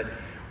Eucharist, but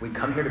we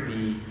come here to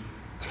be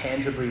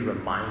tangibly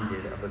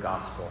reminded of the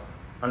gospel.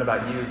 I don't know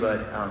about you,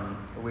 but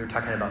we were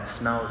talking about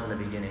smells in the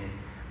beginning.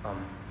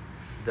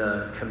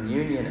 The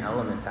communion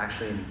elements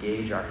actually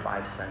engage our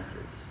five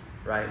senses,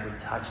 right? We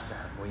touch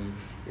them,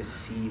 we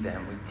see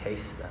them, we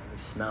taste them, we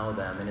smell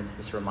them, and it's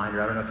this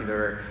reminder. I don't know if you've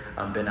ever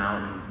been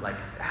out and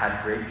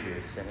had grape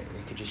juice, and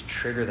it could just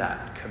trigger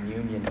that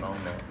communion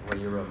moment where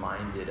you're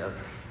reminded of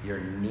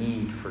your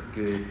need for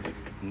good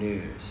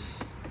news.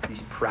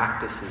 These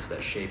practices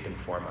that shape and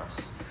form us.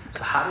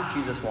 So how does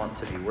Jesus want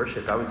to be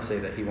worshipped? I would say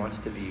that he wants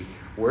to be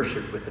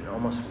worshipped with an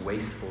almost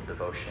wasteful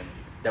devotion,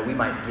 that we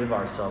might give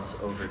ourselves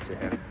over to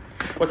him.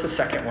 What's the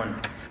second one?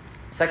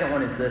 Second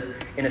one is this: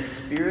 in a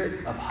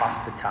spirit of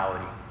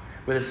hospitality.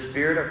 With a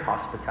spirit of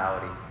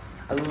hospitality.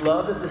 I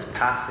love that this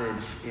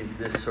passage is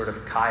this sort of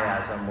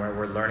chiasm where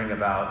we're learning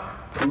about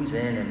who's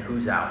in and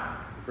who's out,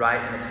 right?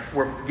 And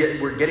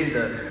we're getting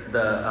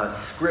the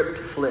script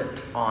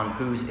flipped on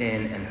who's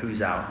in and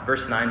who's out.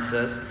 Verse 9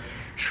 says,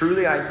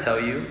 "Truly I tell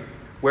you,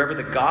 wherever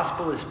the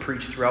gospel is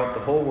preached throughout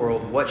the whole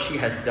world, what she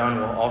has done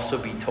will also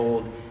be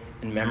told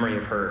in memory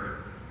of her."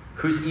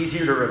 Who's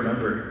easier to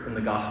remember in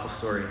the gospel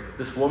story?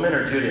 This woman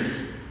or Judas?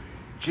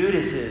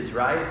 Judas is,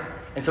 right?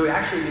 And so we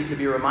actually need to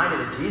be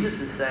reminded that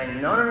Jesus is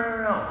saying,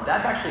 no.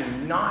 That's actually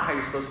not how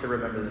you're supposed to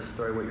remember this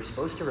story. What you're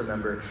supposed to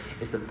remember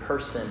is the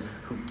person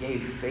who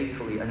gave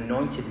faithfully,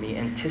 anointed me,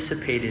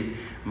 anticipated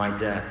my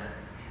death.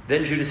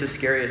 Then Judas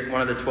Iscariot,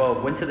 one of the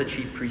 12, went to the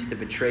chief priests to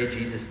betray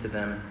Jesus to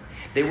them.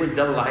 They were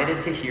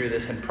delighted to hear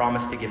this and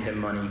promised to give him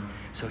money.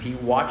 So he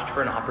watched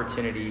for an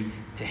opportunity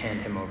to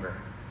hand him over.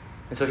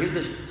 And so here's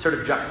this sort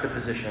of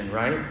juxtaposition,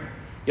 right?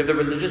 You have the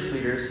religious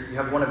leaders, you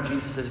have one of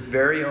Jesus'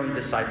 very own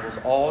disciples,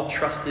 all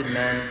trusted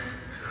men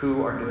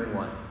who are doing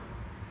what?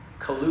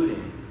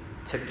 Colluding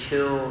to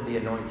kill the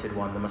anointed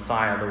one, the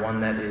Messiah, the one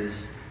that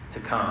is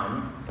to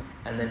come.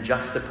 And then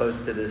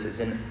juxtaposed to this is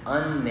an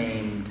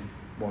unnamed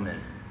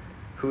woman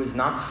who is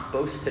not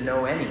supposed to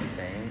know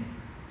anything,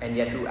 and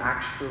yet who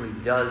actually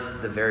does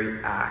the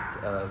very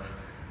act of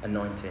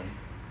anointing.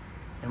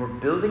 And we're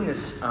building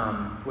this,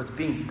 what's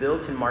being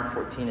built in Mark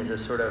 14 is a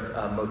sort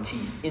of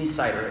motif,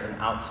 insider and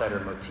outsider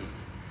motif.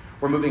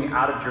 We're moving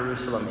out of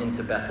Jerusalem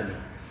into Bethany,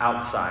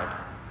 outside.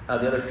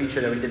 The other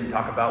feature that we didn't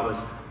talk about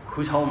was,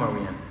 whose home are we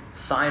in?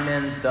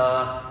 Simon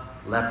the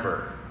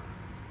leper.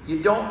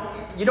 You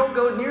don't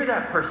go near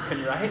that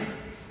person, right?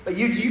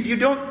 You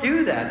don't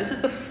do that. This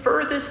is the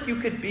furthest you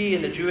could be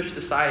in the Jewish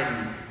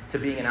society to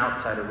being an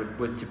outsider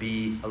would to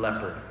be a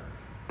leper.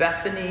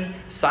 Bethany,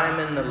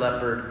 Simon the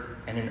leper,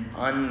 and an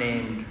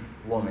unnamed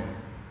woman.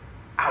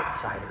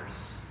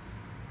 Outsiders.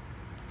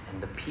 And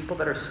the people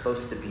that are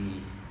supposed to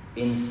be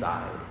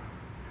inside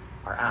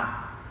are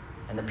out.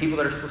 And the people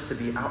that are supposed to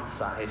be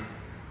outside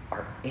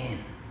are in.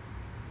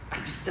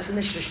 Doesn't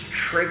this just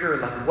trigger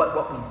like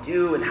what we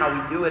do and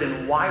how we do it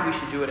and why we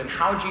should do it and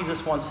how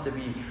Jesus wants to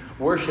be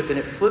worshipped? And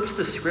it flips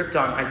the script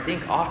on, I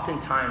think,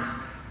 oftentimes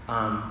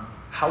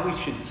how we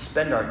should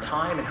spend our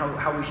time and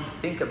how we should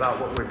think about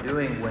what we're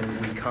doing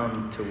when we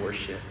come to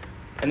worship.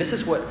 And this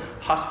is what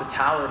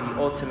hospitality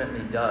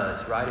ultimately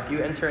does, right? If you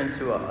enter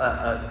into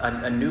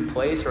a new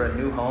place or a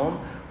new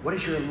home, what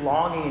is your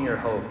longing and your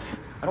hope?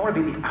 I don't want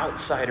to be the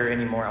outsider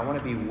anymore. I want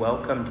to be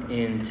welcomed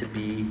in to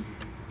be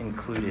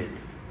included.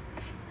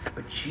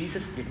 But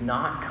Jesus did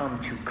not come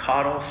to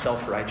coddle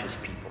self-righteous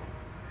people.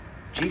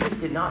 Jesus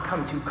did not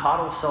come to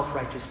coddle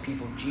self-righteous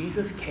people.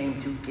 Jesus came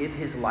to give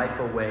his life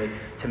away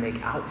to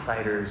make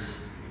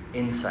outsiders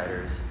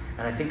insiders.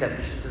 And I think that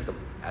this is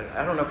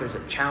I don't know if there's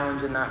a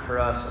challenge in that for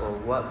us or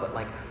what, but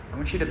like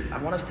let's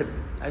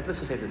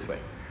just say it this way.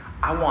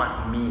 I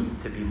want me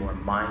to be more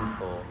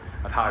mindful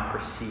of how I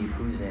perceive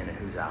who's in and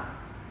who's out.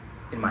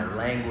 In my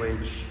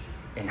language,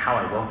 in how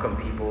I welcome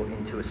people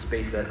into a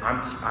space that I'm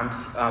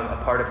a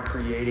part of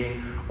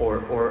creating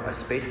or a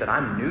space that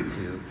I'm new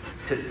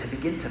to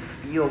begin to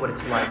feel what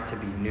it's like to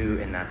be new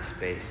in that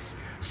space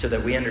so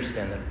that we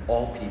understand that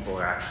all people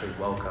are actually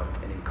welcome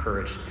and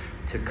encouraged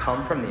to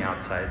come from the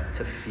outside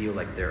to feel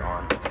like they're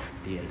on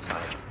the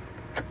inside.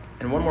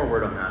 And one more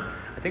word on that.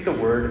 I think the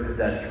word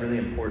that's really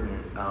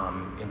important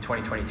in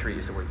 2023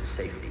 is the word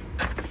safety.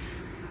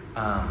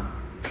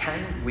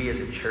 Can we as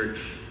a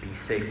church be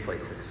safe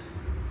places?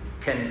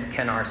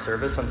 Can our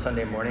service on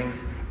Sunday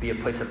mornings be a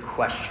place of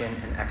question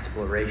and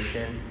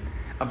exploration?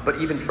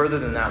 But even further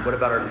than that, what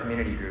about our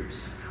community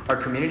groups? Our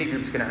community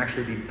groups can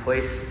actually be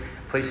places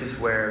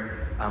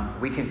where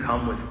we can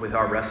come with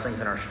our wrestlings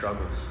and our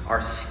struggles,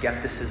 our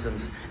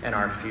skepticisms and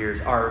our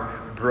fears, our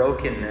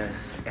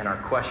brokenness and our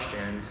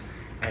questions,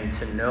 and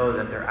to know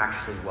that they're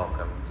actually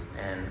welcomed.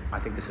 And I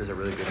think this is a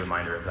really good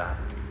reminder of that.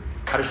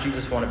 How does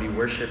Jesus want to be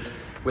worshipped?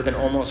 With an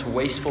almost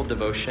wasteful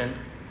devotion,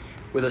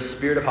 with a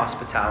spirit of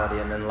hospitality,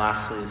 and then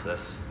lastly is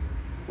this,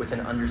 with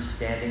an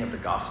understanding of the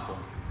gospel.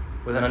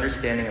 With an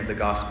understanding of the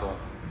gospel.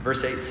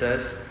 Verse 8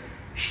 says,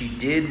 she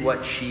did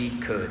what she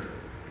could.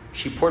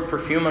 She poured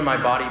perfume on my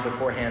body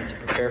beforehand to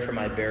prepare for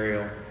my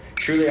burial.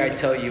 Truly I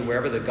tell you,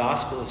 wherever the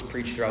gospel is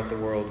preached throughout the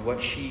world, what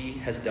she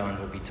has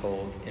done will be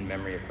told in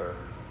memory of her.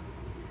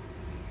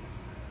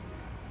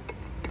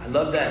 I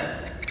love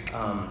that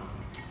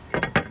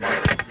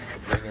Mark chooses to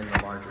bring in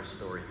the larger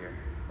story here.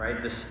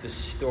 Right? This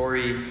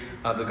story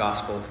of the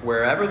gospel.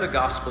 Wherever the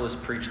gospel is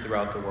preached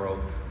throughout the world,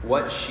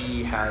 what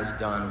she has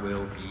done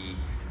will be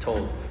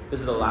told. This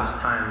is the last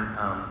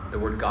time the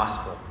word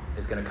gospel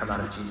is going to come out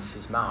of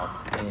Jesus' mouth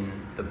in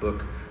the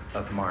book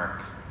of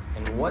Mark.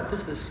 And what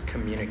does this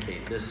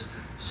communicate? This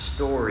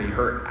story,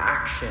 her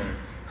action,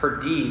 her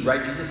deed,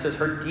 right? Jesus says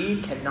her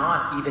deed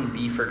cannot even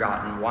be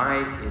forgotten.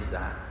 Why is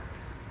that?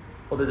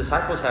 Well, the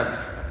disciples have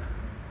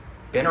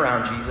been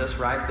around Jesus,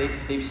 right?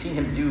 They've seen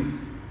him do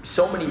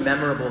so many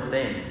memorable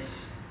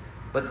things.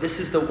 But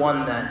this is the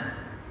one that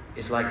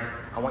is like,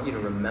 I want you to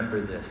remember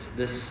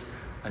this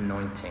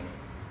anointing.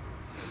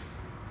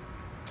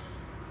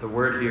 The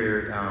word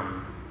here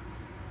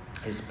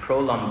is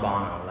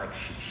prolambano, like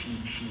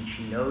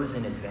she knows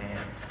in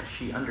advance.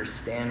 She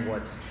understands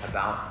what's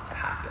about to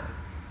happen.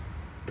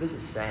 What is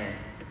it saying?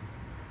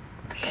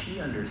 She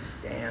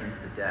understands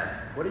the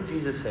death. What did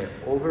Jesus say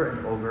over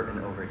and over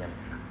and over again?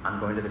 I'm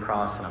going to the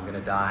cross and I'm going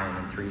to die,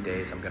 and in 3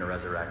 days I'm going to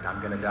resurrect. I'm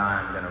going to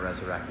die, I'm going to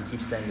resurrect. He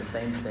keeps saying the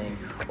same thing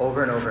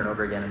over and over and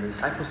over again. And the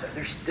disciples say,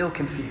 they're still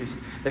confused.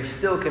 They're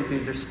still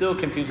confused. They're still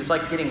confused. It's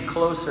like getting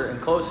closer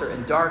and closer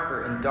and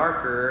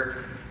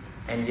darker.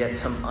 And yet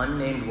some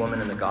unnamed woman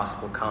in the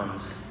gospel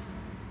comes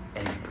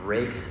and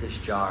breaks this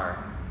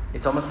jar.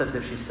 It's almost as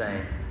if she's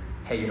saying,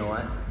 hey, you know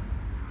what?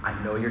 I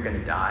know you're going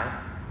to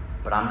die,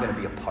 but I'm going to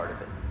be a part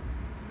of it.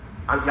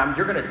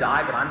 You're going to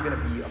die, but I'm going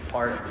to be a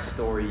part of the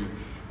story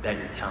that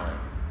you're telling.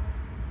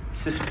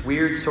 It's this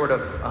weird sort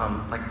of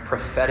like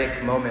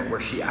prophetic moment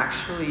where she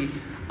actually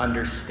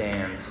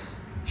understands.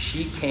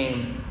 She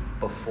came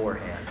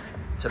beforehand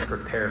to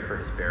prepare for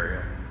his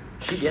burial.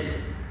 She gets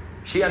it.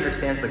 She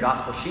understands the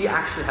gospel. She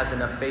actually has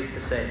enough faith to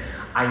say,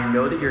 I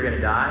know that you're going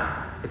to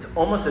die. It's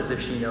almost as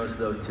if she knows,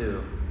 though,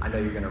 too, I know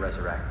you're going to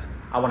resurrect.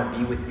 I want to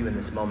be with you in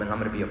this moment. I'm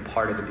going to be a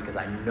part of it because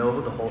I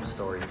know the whole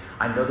story.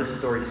 I know the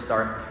story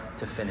start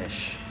to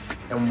finish.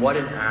 And what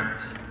an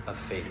act of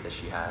faith that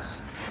she has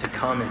to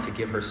come and to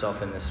give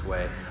herself in this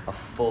way a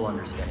full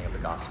understanding of the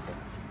gospel.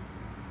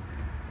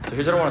 So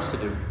here's what I want us to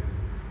do.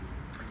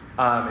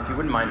 If you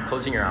wouldn't mind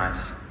closing your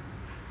eyes.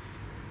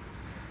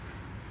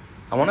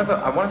 I want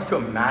us to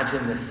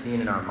imagine this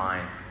scene in our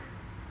mind.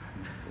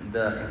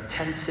 The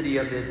intensity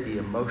of it, the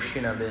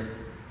emotion of it,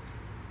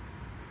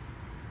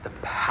 the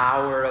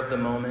power of the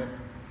moment.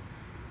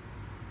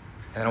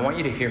 And I want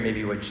you to hear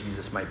maybe what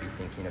Jesus might be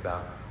thinking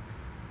about.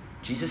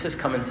 Jesus has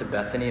come into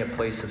Bethany, a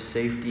place of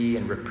safety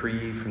and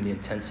reprieve from the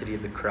intensity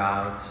of the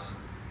crowds,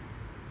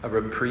 a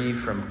reprieve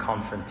from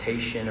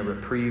confrontation, a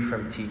reprieve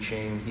from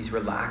teaching. He's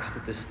relaxed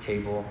at this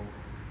table.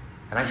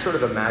 And I sort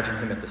of imagine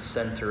him at the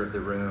center of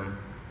the room,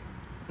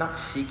 not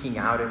seeking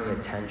out any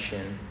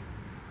attention,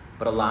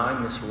 but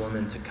allowing this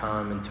woman to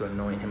come and to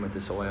anoint him with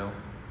this oil.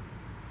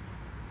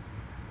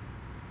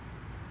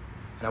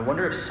 And I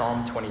wonder if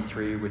Psalm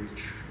 23,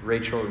 which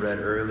Rachel read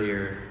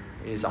earlier,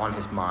 is on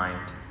his mind.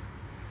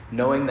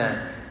 Knowing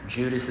that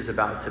Judas is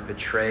about to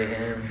betray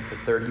him for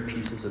 30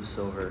 pieces of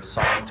silver,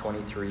 Psalm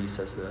 23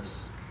 says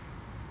this: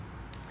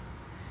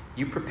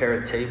 You prepare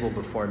a table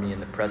before me in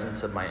the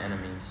presence of my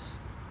enemies.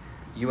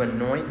 You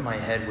anoint my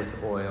head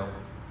with oil.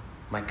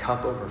 My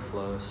cup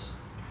overflows.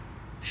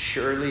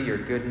 Surely your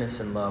goodness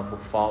and love will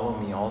follow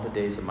me all the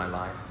days of my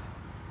life,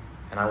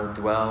 and I will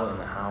dwell in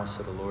the house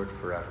of the Lord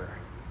forever.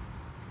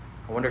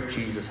 I wonder if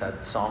Jesus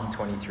had Psalm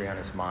 23 on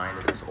his mind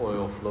as this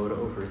oil flowed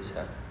over his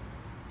head.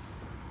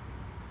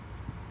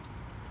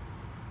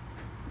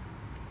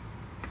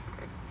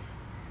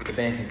 The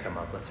band can come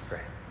up. Let's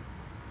pray.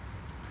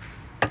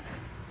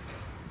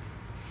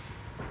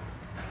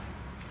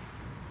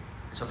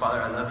 So,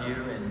 Father, I love you,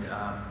 and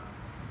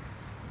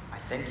I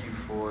thank you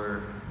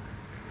for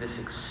this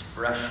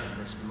expression,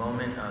 this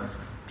moment of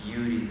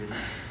beauty, this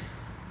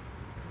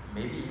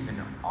maybe even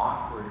an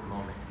awkward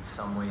moment in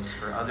some ways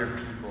for other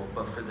people,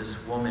 but for this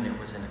woman it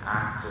was an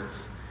act of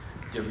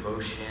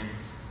devotion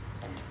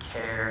and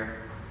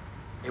care.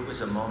 It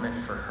was a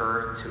moment for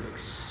her to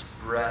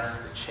express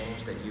the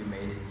change that you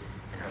made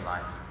in her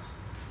life.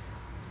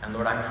 And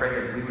Lord, I pray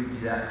that we would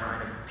be that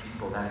kind of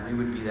people, that we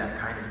would be that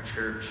kind of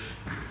church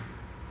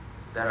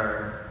that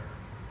are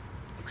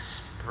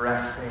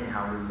expressing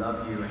how we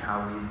love you and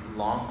how we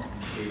long to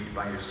be shaped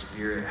by your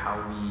Spirit,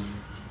 how we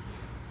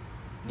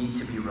need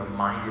to be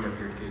reminded of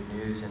your good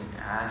news. And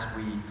as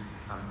we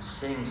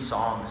sing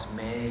songs,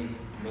 may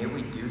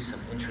we do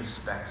some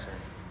introspection.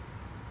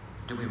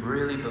 Do we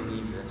really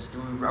believe this?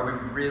 Are we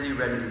really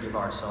ready to give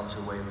ourselves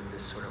away with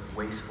this sort of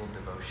wasteful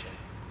devotion?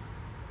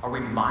 Are we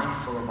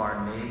mindful of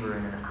our neighbor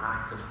in an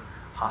act of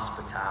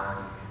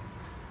hospitality?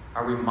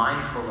 Are we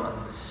mindful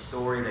of the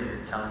story that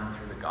you're telling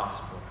through the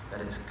gospel,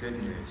 that it's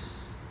good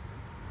news,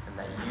 and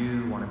that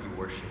you want to be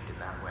worshipped in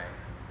that way?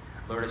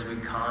 Lord, as we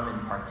come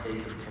and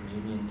partake of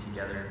communion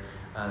together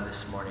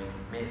this morning,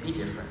 may it be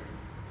different.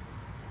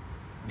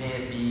 May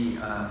it be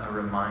a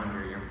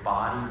reminder, your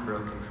body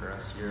broken for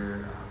us,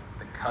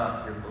 the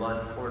cup, your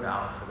blood poured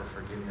out for the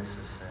forgiveness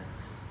of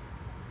sins.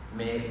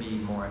 May it be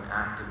more an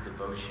act of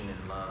devotion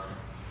and love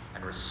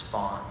and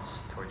response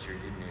towards your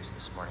good news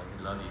this morning.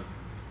 We love you.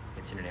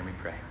 It's in your name we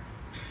pray.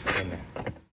 Amen.